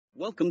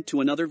Welcome to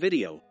another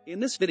video.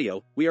 In this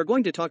video, we are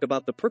going to talk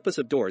about the purpose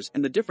of doors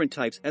and the different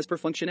types as per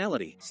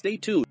functionality. Stay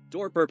tuned.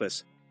 Door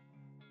purpose.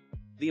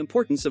 The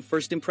importance of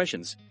first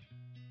impressions.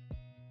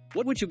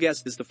 What would you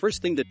guess is the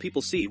first thing that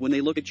people see when they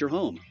look at your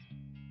home?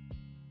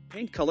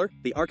 Paint color,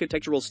 the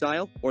architectural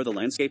style, or the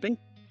landscaping?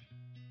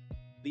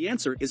 The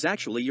answer is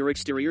actually your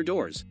exterior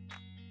doors.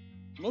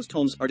 Most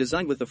homes are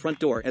designed with the front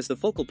door as the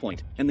focal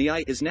point, and the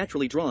eye is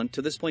naturally drawn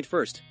to this point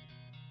first.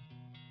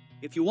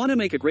 If you want to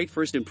make a great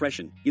first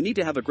impression, you need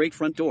to have a great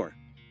front door.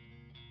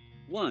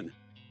 1.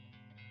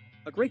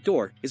 A great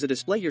door is a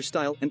display your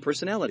style and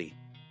personality.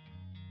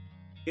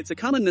 It's a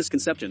common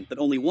misconception that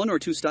only one or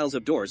two styles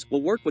of doors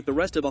will work with the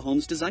rest of a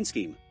home's design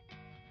scheme.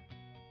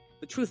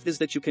 The truth is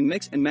that you can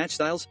mix and match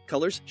styles,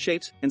 colors,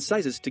 shapes, and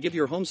sizes to give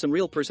your home some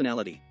real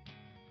personality.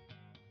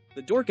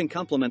 The door can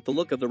complement the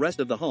look of the rest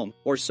of the home,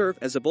 or serve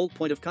as a bold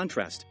point of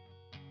contrast.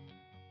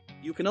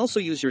 You can also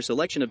use your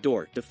selection of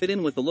door to fit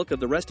in with the look of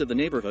the rest of the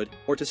neighborhood,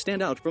 or to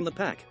stand out from the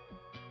pack.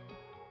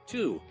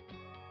 2.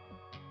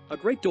 A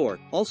great door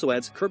also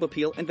adds curb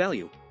appeal and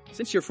value.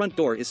 Since your front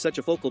door is such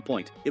a focal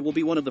point, it will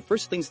be one of the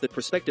first things that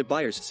prospective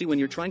buyers see when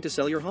you're trying to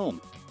sell your home.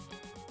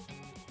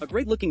 A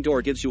great-looking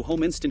door gives you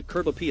home instant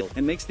curb appeal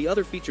and makes the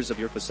other features of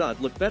your facade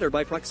look better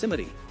by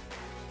proximity.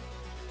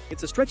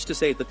 It's a stretch to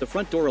say that the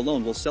front door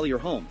alone will sell your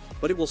home,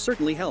 but it will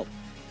certainly help.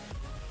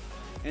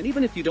 And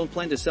even if you don't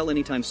plan to sell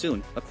anytime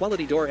soon, a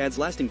quality door adds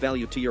lasting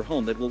value to your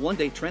home that will one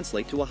day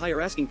translate to a higher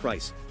asking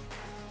price.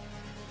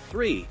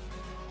 3.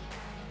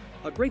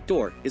 A great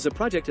door is a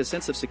project. A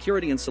sense of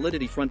security and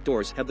solidity. Front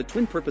doors have the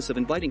twin purpose of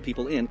inviting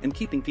people in and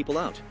keeping people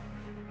out.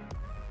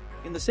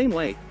 In the same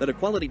way that a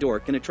quality door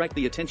can attract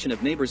the attention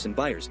of neighbors and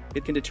buyers,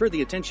 it can deter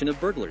the attention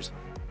of burglars.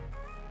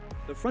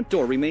 The front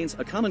door remains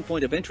a common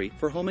point of entry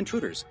for home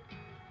intruders.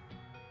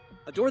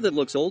 A door that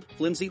looks old,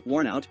 flimsy,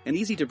 worn out, and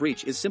easy to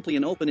breach is simply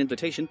an open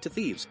invitation to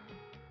thieves.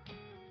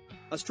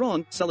 A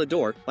strong, solid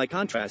door, by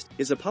contrast,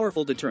 is a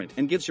powerful deterrent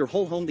and gives your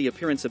whole home the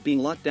appearance of being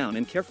locked down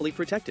and carefully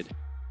protected.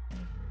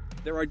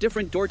 There are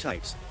different door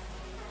types.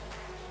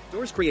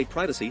 Doors create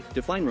privacy,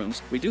 define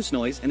rooms, reduce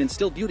noise, and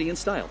instill beauty and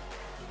style.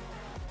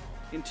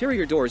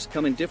 Interior doors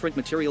come in different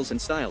materials and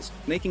styles,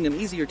 making them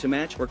easier to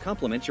match or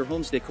complement your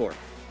home's decor.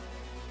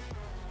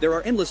 There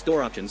are endless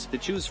door options to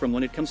choose from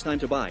when it comes time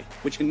to buy,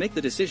 which can make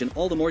the decision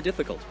all the more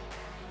difficult.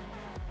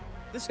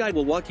 This guide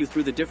will walk you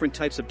through the different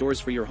types of doors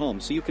for your home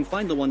so you can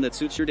find the one that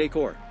suits your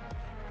decor.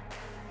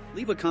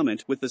 Leave a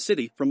comment with the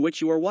city from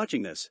which you are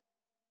watching this.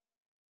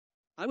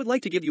 I would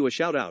like to give you a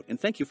shout out and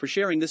thank you for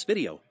sharing this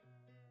video.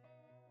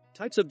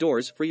 Types of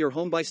doors for your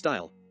home by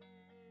style.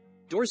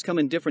 Doors come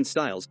in different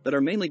styles that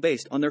are mainly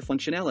based on their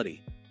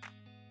functionality.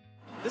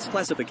 This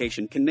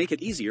classification can make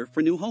it easier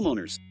for new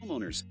homeowners.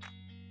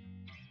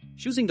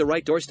 Choosing the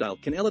right door style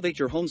can elevate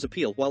your home's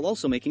appeal while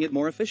also making it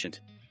more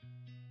efficient.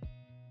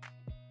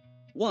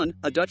 1.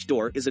 A Dutch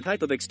door is a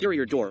type of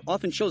exterior door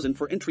often chosen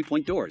for entry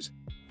point doors.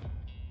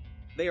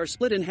 They are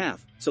split in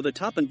half, so the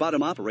top and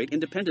bottom operate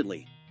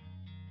independently.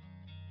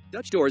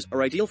 Dutch doors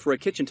are ideal for a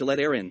kitchen to let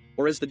air in,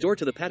 or as the door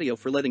to the patio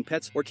for letting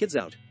pets or kids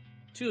out.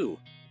 2.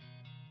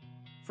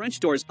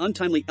 French doors.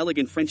 Untimely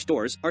elegant French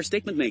doors are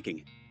statement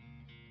making.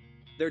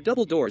 They're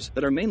double doors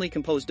that are mainly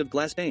composed of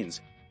glass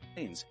panes.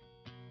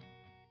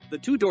 The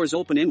two doors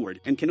open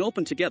inward and can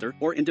open together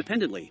or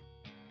independently.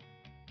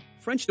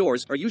 French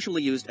doors are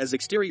usually used as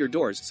exterior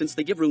doors since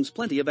they give rooms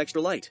plenty of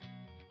extra light.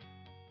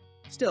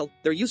 Still,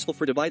 they're useful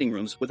for dividing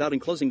rooms without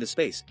enclosing the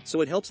space, so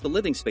it helps the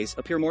living space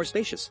appear more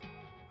spacious.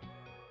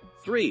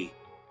 3.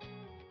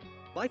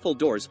 Bifold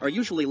doors are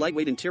usually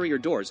lightweight interior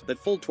doors that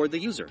fold toward the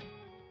user.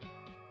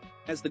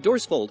 As the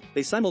doors fold,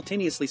 they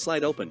simultaneously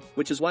slide open,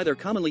 which is why they're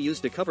commonly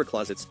used to cover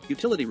closets,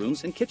 utility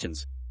rooms, and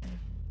kitchens.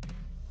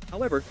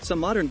 However, some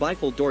modern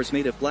bifold doors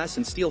made of glass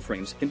and steel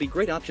frames can be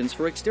great options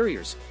for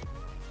exteriors.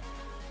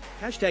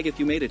 Hashtag if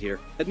you made it here,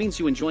 that means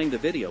you enjoying the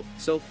video,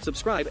 so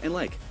subscribe and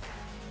like.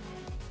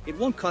 It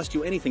won't cost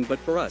you anything, but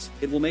for us,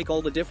 it will make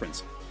all the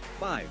difference.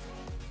 5.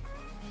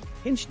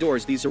 Hinged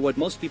doors. These are what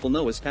most people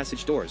know as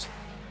passage doors.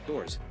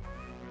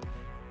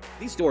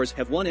 These doors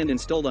have one end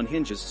installed on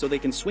hinges so they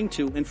can swing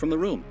to and from the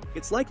room.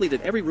 It's likely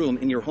that every room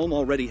in your home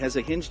already has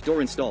a hinged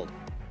door installed.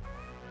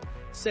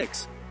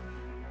 6.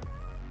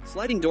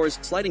 Sliding doors.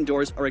 Sliding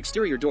doors are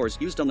exterior doors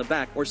used on the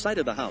back or side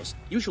of the house,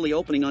 usually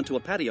opening onto a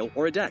patio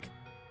or a deck.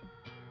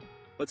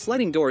 But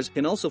sliding doors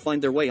can also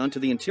find their way onto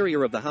the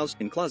interior of the house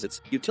in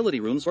closets, utility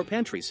rooms, or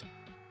pantries.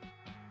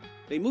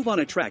 They move on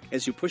a track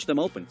as you push them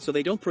open so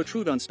they don't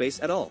protrude on space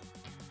at all.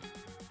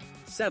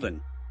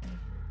 7.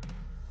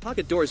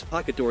 Pocket doors.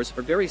 Pocket doors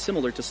are very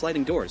similar to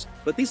sliding doors,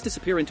 but these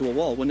disappear into a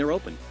wall when they're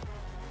open.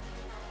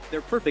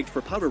 They're perfect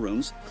for powder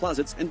rooms,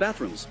 closets, and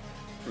bathrooms.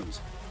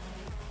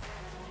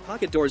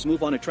 Pocket doors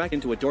move on a track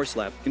into a door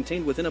slab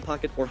contained within a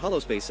pocket or hollow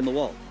space in the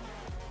wall.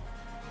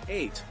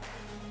 8.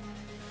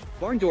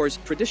 Barn doors.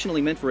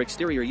 Traditionally meant for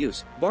exterior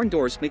use, barn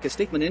doors make a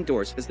statement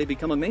indoors as they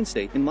become a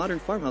mainstay in modern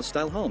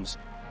farmhouse-style homes.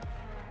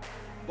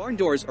 Barn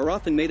doors are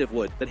often made of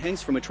wood that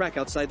hangs from a track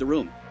outside the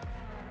room.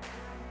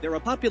 They're a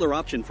popular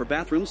option for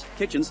bathrooms,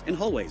 kitchens, and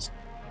hallways.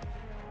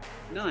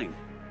 9.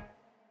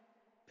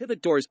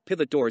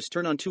 Pivot doors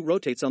turn on two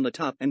rotates on the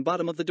top and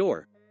bottom of the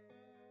door.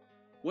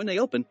 When they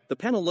open, the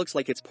panel looks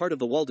like it's part of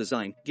the wall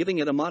design, giving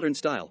it a modern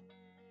style.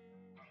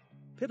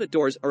 Pivot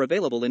doors are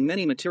available in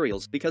many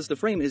materials because the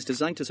frame is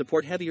designed to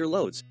support heavier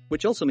loads,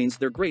 which also means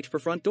they're great for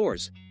front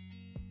doors.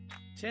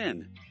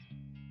 10.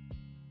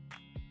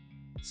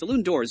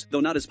 Saloon doors. Though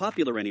not as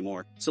popular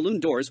anymore, saloon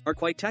doors are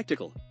quite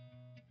tactical.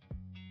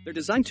 They're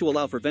designed to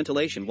allow for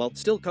ventilation while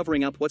still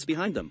covering up what's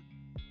behind them.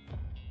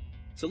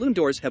 Saloon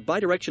doors have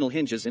bidirectional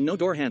hinges and no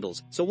door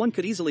handles, so one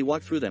could easily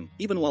walk through them,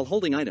 even while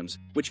holding items,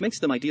 which makes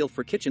them ideal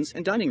for kitchens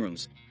and dining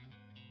rooms.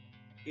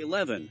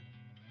 11.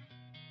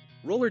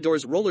 Roller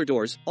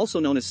doors, also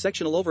known as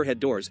sectional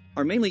overhead doors,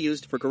 are mainly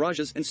used for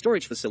garages and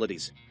storage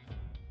facilities.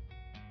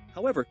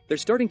 However, they're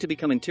starting to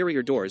become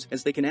interior doors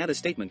as they can add a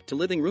statement to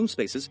living room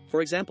spaces,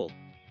 for example.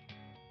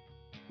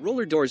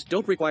 Roller doors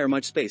don't require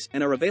much space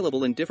and are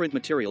available in different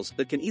materials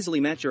that can easily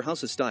match your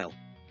house's style.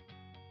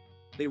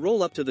 They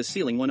roll up to the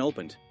ceiling when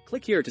opened.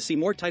 Click here to see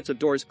more types of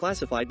doors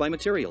classified by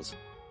materials.